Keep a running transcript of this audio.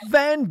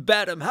Van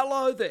Badham,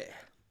 hello there.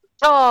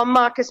 Oh,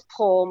 Marcus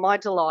Paul, my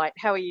delight.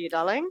 How are you,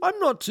 darling? I'm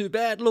not too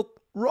bad.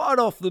 Look, right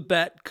off the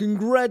bat,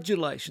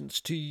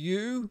 congratulations to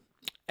you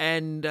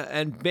and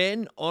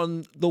Ben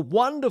on the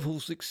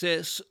wonderful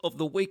success of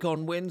the week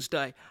on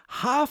Wednesday.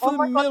 Half Oh a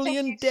my God, thank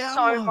you million so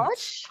downloads.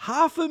 much.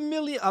 Half a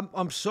million.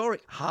 I'm sorry,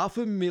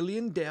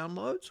 500,000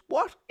 downloads.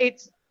 What?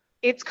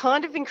 It's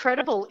kind of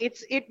incredible.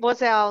 It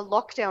was our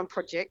lockdown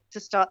project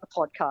to start the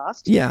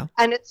podcast, Yeah.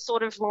 and it's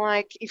sort of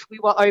like if we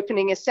were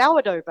opening a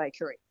sourdough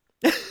bakery.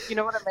 You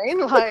know what I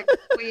mean? Like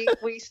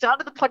we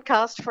started the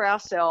podcast for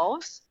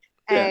ourselves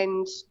Yeah.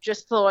 and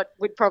just thought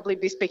we'd probably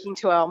be speaking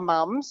to our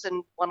mums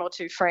and one or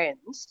two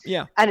friends.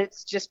 Yeah. And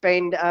it's just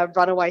been a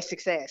runaway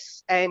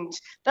success. And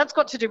that's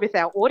got to do with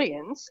our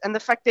audience and the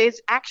fact there's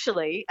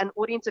actually an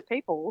audience of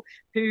people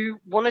who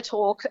want to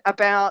talk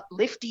about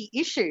lefty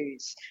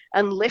issues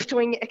and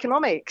left-wing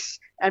economics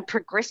and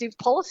progressive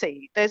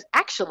policy. There's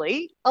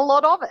actually a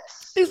lot of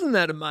us. Isn't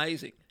that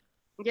amazing?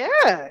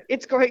 Yeah,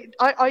 it's great.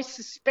 I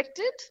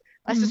suspected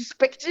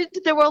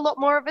there were a lot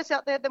more of us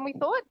out there than we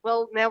thought.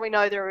 Well, now we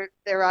know there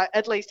are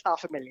at least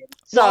 500,000.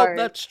 So Well,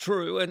 that's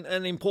true,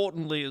 and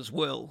importantly as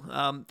well,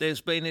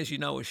 there's been, as you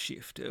know, a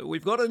shift.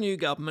 We've got a new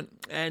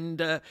government,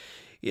 and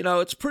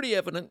it's pretty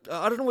evident.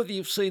 I don't know whether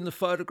you've seen the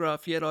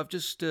photograph yet. I've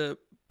just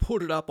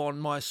put it up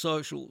on my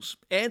socials.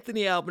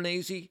 Anthony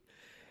Albanese,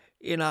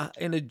 in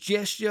a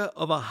gesture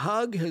of a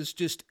hug, has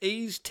just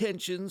eased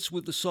tensions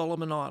with the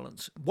Solomon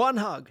Islands. One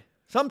hug.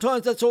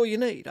 Sometimes that's all you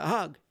need, a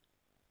hug.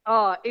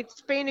 Oh, it's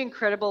been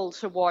incredible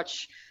to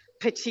watch,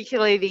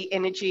 particularly the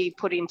energy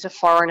put into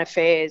foreign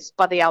affairs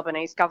by the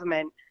Albanese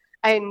government,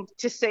 and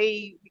to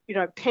see,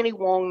 Penny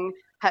Wong,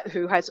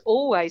 who has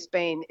always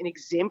been an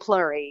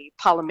exemplary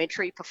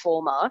parliamentary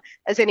performer,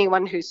 as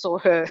anyone who saw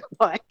her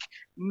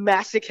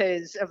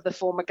massacres of the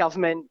former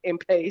government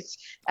MPs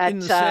in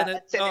the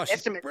Senate,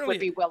 estimates brilliant. Would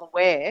be well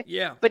aware.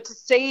 Yeah. But to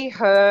see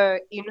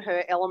her in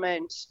her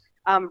element,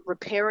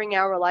 repairing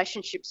our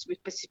relationships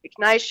with Pacific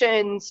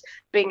nations,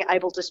 being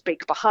able to speak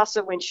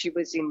Bahasa when she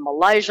was in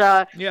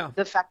Malaysia,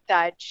 the fact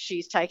that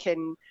she's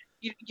taken,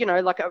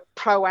 like a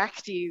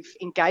proactive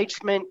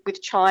engagement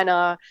with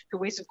China,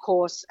 who is, of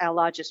course, our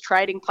largest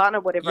trading partner,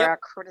 whatever our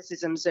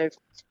criticisms of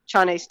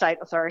Chinese state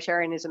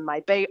authoritarianism may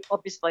be,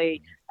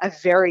 obviously a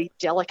very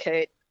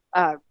delicate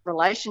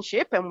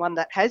relationship and one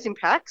that has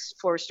impacts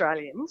for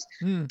Australians.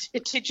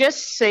 To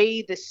just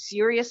see the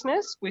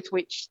seriousness with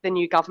which the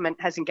new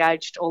government has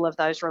engaged all of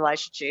those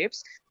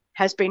relationships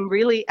has been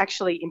really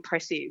actually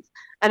impressive.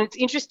 And it's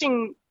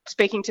interesting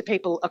speaking to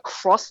people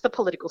across the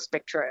political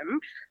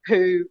spectrum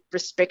who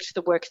respect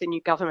the work the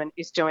new government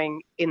is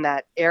doing in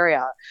that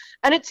area.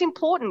 And it's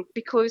important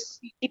because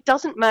it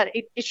doesn't matter,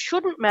 it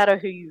shouldn't matter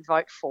who you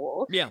vote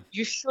for. Yeah.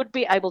 You should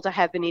be able to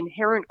have an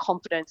inherent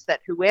confidence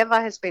that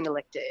whoever has been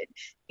elected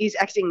is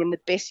acting in the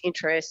best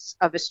interests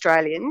of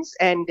Australians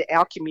and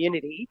our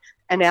community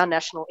and our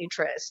national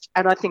interest.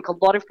 And I think a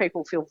lot of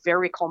people feel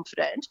very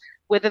confident,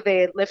 whether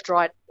they're left,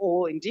 right,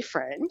 or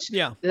indifferent,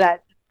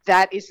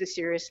 that is the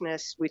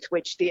seriousness with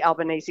which the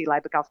Albanese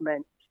Labor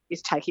government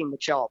is taking the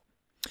job.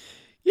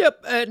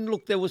 Yep, and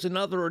look, there was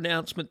another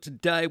announcement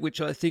today which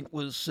I think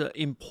was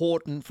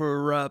important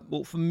for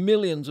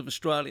millions of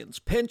Australians.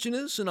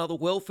 Pensioners and other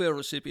welfare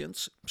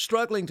recipients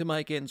struggling to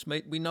make ends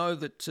meet. We know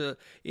that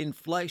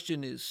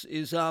inflation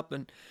is up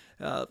and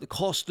the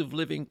cost of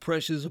living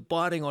pressures are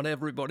biting on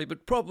everybody,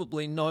 but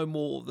probably no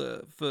more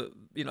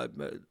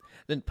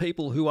than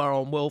people who are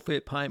on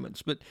welfare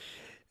payments. But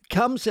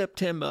come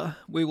September,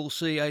 we will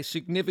see a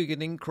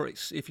significant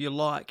increase, if you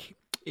like,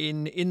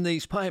 in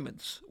these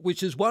payments,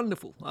 which is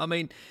wonderful. I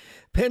mean,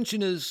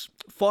 pensioners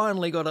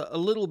finally got a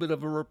little bit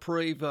of a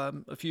reprieve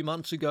a few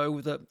months ago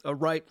with a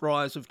rate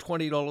rise of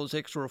 $20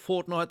 extra a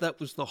fortnight.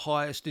 That was the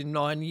highest in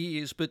 9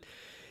 years. But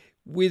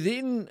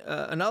within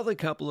another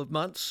couple of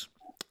months,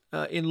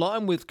 in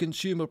line with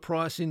consumer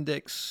price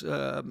index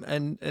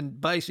and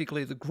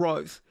basically the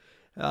growth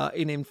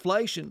in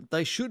inflation,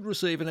 they should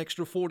receive an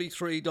extra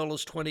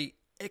 $43.20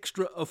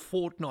 extra a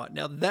fortnight.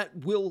 Now,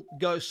 that will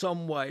go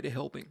some way to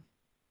helping.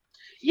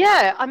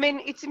 Yeah, I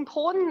mean, it's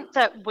important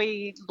that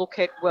we look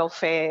at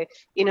welfare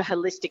in a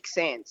holistic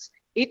sense.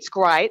 It's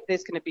great,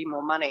 there's going to be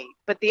more money.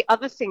 But the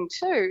other thing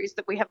too is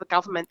that we have a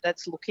government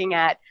that's looking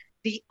at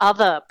the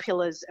other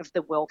pillars of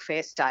the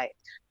welfare state.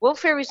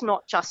 Welfare is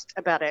not just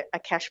about a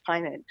cash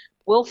payment.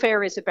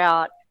 Welfare is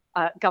about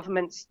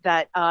governments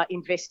that are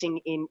investing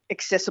in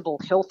accessible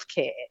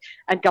healthcare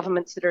and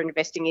governments that are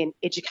investing in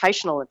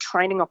educational and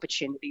training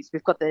opportunities.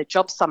 We've got the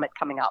Job Summit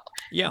coming up.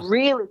 Yeah.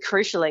 Really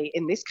crucially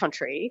in this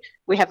country,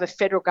 we have a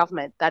federal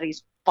government that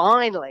is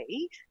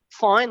finally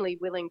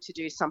willing to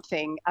do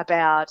something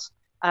about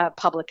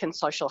public and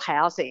social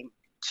housing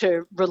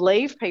to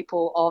relieve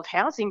people of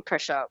housing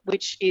pressure,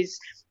 which is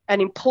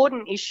an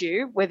important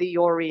issue, whether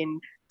you're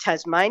in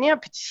Tasmania,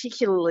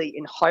 particularly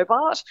in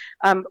Hobart,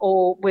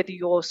 or whether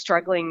you're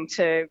struggling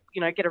to,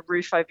 get a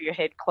roof over your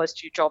head close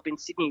to your job in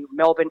Sydney,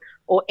 Melbourne,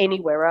 or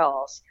anywhere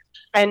else.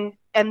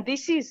 And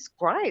this is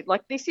great.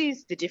 Like, this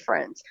is the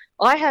difference.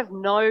 I have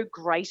no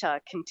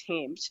greater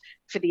contempt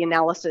for the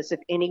analysis of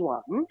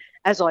anyone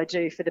as I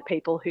do for the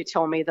people who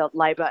tell me that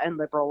Labor and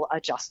Liberal are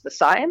just the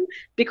same.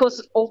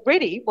 Because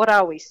already, what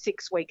are we,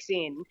 6 weeks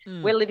in,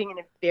 we're living in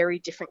a very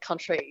different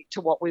country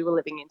to what we were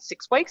living in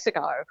 6 weeks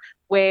ago,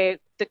 where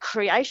the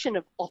creation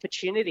of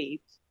opportunity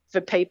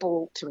for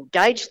people to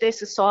engage their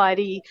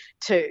society,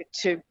 to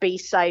be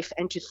safe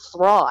and to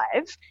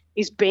thrive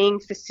is being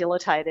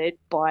facilitated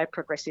by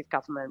progressive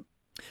government.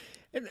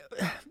 And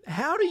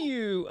how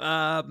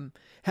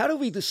do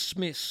we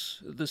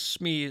dismiss the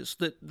smears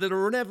that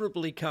are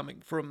inevitably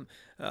coming from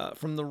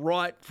the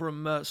right,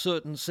 from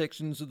certain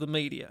sections of the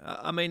media?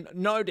 I mean,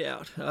 no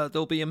doubt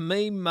there'll be a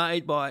meme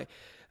made by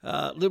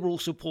Liberal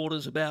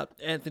supporters about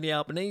Anthony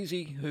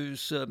Albanese,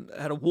 who's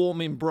had a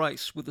warm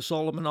embrace with the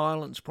Solomon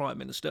Islands Prime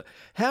Minister.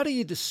 How do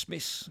you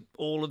dismiss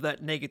all of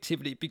that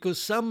negativity? Because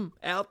some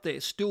out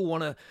there still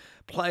want to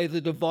play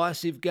the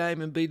divisive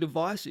game and be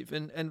divisive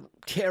and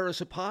tear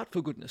us apart,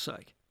 for goodness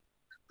sake.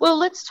 Well,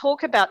 let's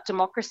talk about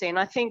democracy. And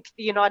I think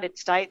the United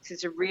States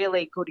is a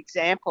really good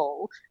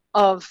example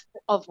of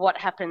what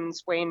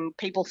happens when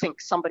people think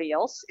somebody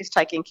else is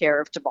taking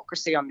care of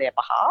democracy on their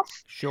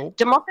behalf. Sure.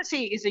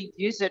 Democracy is a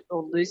use it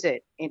or lose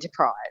it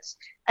enterprise.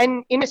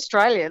 And in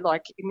Australia,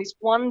 like in this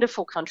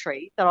wonderful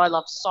country that I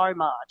love so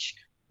much,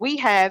 we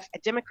have a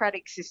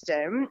democratic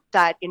system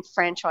that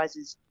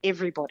enfranchises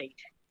everybody.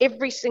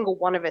 Every single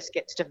one of us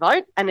gets to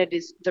vote, and it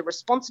is the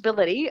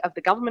responsibility of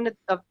the government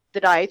of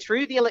the day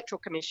through the Electoral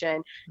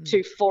Commission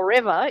to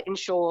forever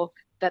ensure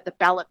that the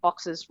ballot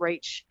boxes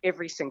reach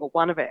every single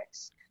one of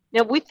us.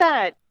 Now, with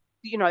that,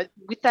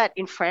 with that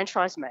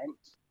enfranchisement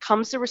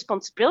comes the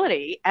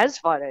responsibility as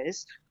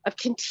voters of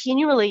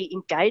continually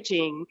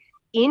engaging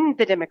in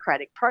the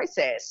democratic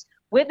process,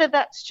 whether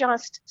that's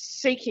just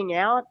seeking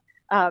out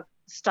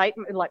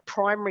statement like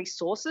primary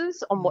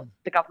sources on what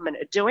the government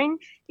are doing,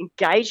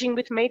 engaging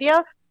with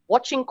media,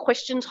 watching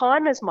Question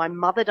Time as my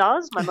mother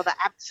does. My mother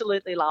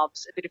absolutely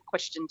loves a bit of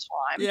Question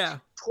Time. Yeah.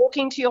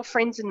 Talking to your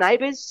friends and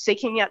neighbours,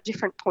 seeking out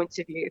different points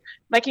of view,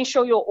 making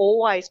sure you're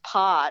always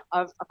part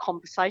of a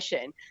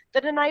conversation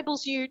that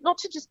enables you not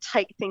to just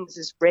take things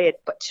as read,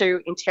 but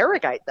to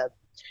interrogate them.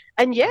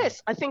 And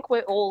yes, I think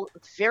we're all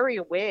very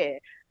aware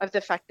of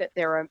the fact that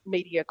there are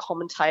media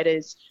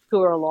commentators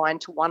who are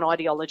aligned to one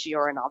ideology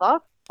or another.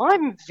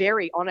 I'm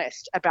very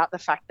honest about the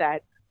fact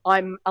that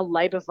I'm a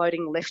Labor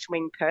voting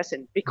left-wing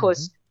person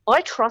because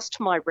I trust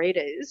my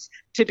readers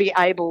to be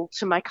able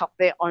to make up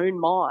their own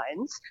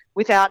minds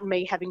without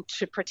me having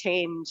to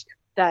pretend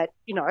that,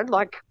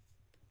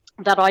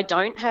 that I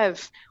don't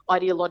have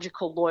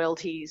ideological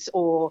loyalties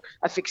or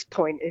a fixed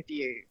point of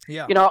view.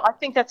 Yeah. I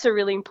think that's a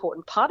really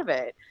important part of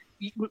it.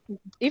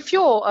 If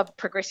you're a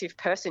progressive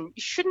person,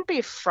 you shouldn't be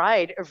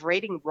afraid of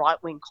reading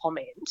right-wing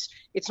comment.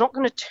 It's not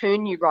going to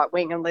turn you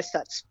right-wing unless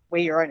that's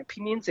where your own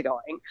opinions are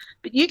going.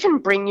 But you can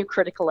bring your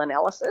critical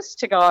analysis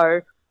to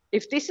go,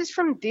 if this is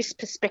from this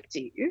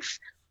perspective,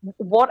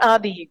 what are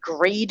the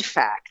agreed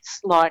facts?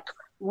 Like,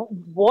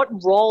 what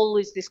role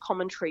is this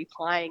commentary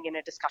playing in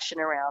a discussion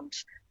around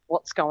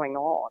what's going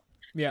on?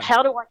 Yeah.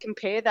 How do I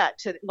compare that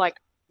to,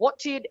 what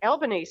did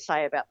Albanese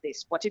say about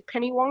this? What did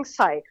Penny Wong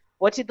say?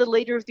 What did the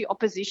leader of the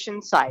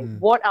opposition say?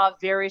 What are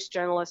various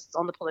journalists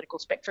on the political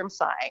spectrum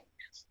saying?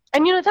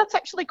 And, that's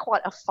actually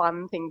quite a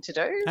fun thing to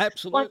do.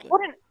 Absolutely.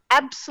 What an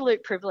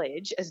absolute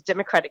privilege as a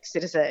democratic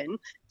citizen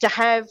to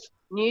have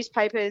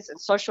newspapers and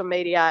social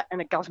media and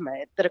a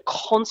government that are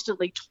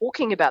constantly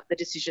talking about the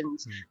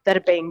decisions that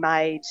are being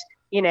made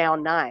in our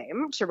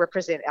name to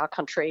represent our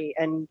country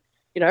and,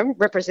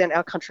 represent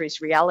our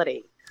country's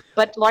reality.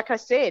 But like I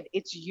said,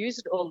 it's use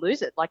it or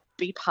lose it. Like,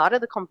 be part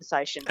of the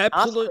conversation.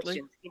 Absolutely. Ask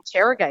questions,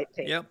 interrogate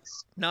things. Yep.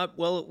 No,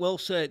 well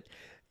said.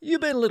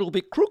 You've been a little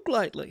bit crook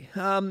lately.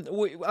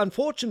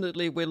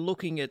 Unfortunately, we're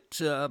looking at,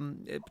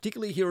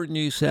 particularly here in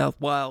New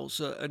South Wales,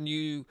 a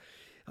new,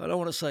 I don't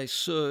want to say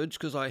surge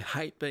because I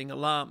hate being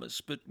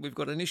alarmist, but we've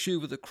got an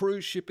issue with a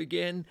cruise ship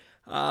again,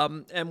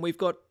 and we've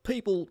got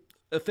people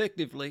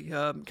effectively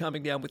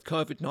coming down with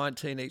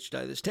COVID-19 each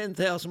day. There's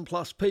 10,000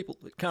 plus people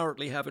that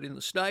currently have it in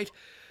the state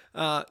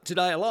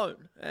today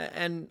alone,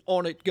 and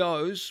on it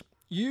goes.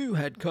 You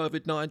had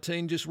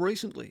COVID-19 just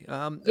recently.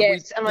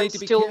 Yes, and I'm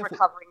still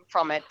recovering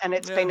from it, and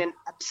it's been an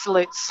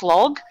absolute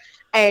slog,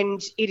 and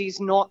it is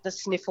not the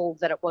sniffle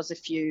that it was a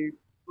few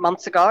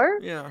months ago.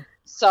 Yeah.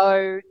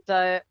 So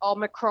the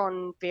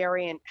Omicron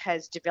variant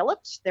has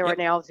developed. There are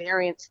now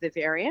variants of the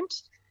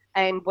variant.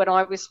 And when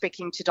I was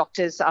speaking to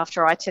doctors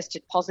after I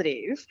tested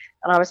positive,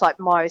 and I was like,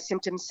 my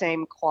symptoms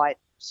seem quite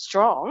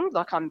strong,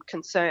 like I'm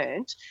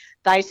concerned,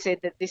 they said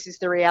that this is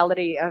the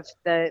reality of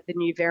the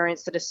new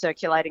variants that are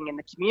circulating in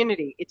the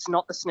community. It's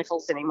not the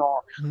sniffles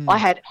anymore. I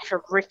had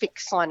horrific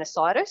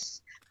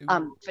sinusitis,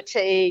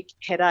 fatigue,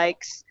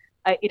 headaches.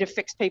 It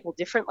affects people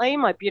differently.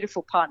 My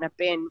beautiful partner,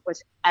 Ben,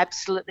 was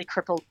absolutely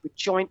crippled with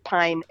joint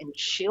pain and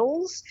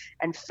chills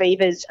and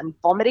fevers and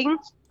vomiting.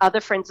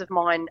 Other friends of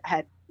mine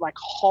had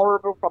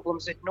horrible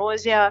problems with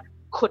nausea,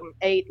 couldn't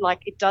eat.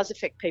 It does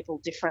affect people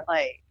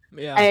differently.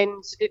 Yeah.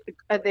 And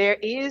there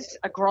is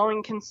a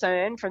growing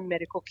concern from the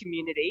medical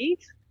community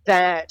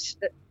that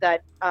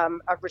a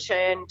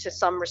return to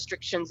some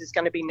restrictions is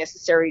going to be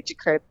necessary to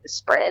curb the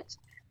spread.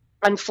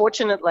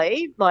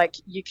 Unfortunately, like,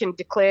 you can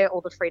declare all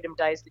the freedom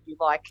days that you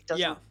like, it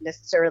doesn't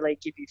necessarily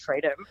give you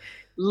freedom.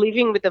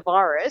 Living with the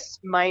virus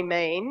may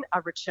mean a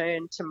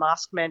return to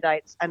mask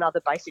mandates and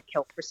other basic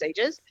health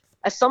procedures.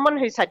 As someone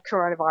who's had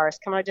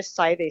coronavirus, can I just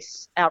say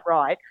this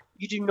outright?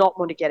 You do not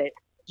want to get it.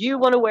 You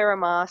want to wear a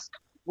mask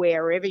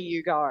wherever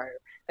you go,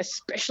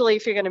 especially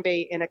if you're going to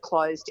be in a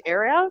closed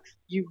area.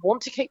 You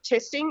want to keep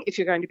testing if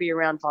you're going to be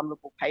around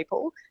vulnerable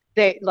people.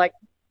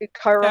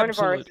 Coronavirus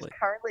Absolutely. is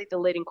currently the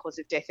leading cause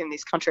of death in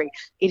this country.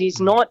 It is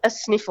not a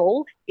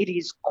sniffle. It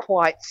is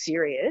quite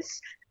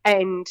serious.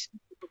 And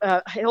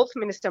Health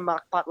Minister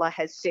Mark Butler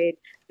has said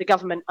the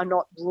government are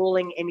not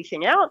ruling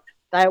anything out.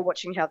 They are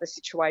watching how the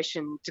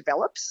situation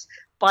develops.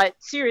 But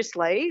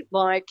seriously,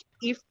 like,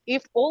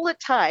 if all it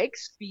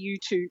takes for you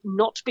to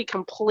not be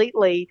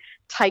completely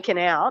taken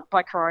out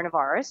by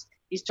coronavirus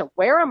is to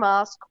wear a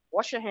mask,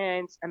 wash your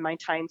hands, and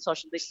maintain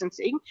social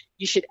distancing,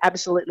 you should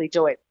absolutely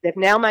do it. They've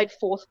now made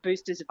fourth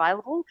boosters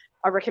available.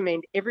 I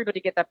recommend everybody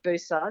get that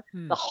booster.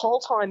 The whole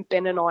time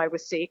Ben and I were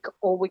sick,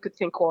 all we could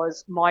think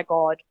was, my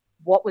God,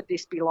 what would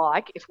this be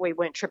like if we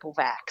weren't triple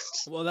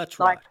vaxxed? Well, that's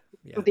right.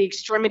 The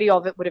extremity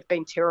of it would have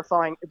been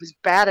terrifying. It was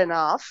bad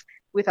enough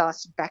with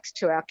us vaxxed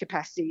to our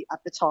capacity at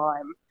the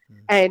time.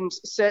 And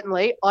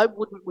certainly, I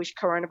wouldn't wish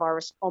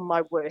coronavirus on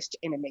my worst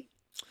enemy.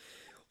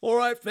 All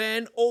right,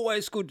 Van,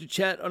 always good to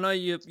chat. I know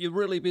you're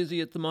really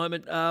busy at the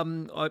moment.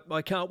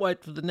 I can't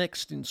wait for the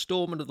next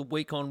instalment of the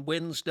week on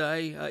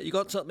Wednesday. You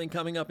got something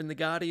coming up in The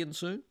Guardian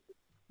soon?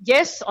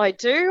 Yes, I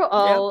do.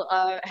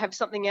 I'll have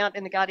something out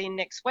in The Guardian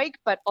next week,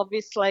 but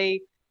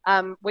obviously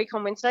week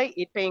on Wednesday,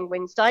 it being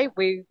Wednesday,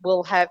 we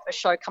will have a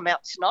show come out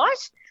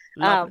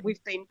tonight.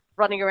 We've been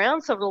running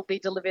around, so it'll be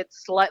delivered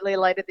slightly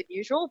later than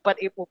usual, but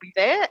it will be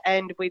there,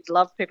 and we'd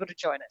love people to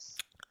join us.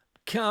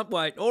 Can't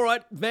wait. All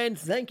right, Van,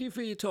 thank you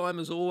for your time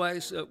as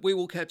always. We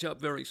will catch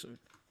up very soon.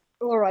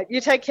 All right.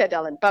 You take care,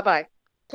 darling. Bye-bye.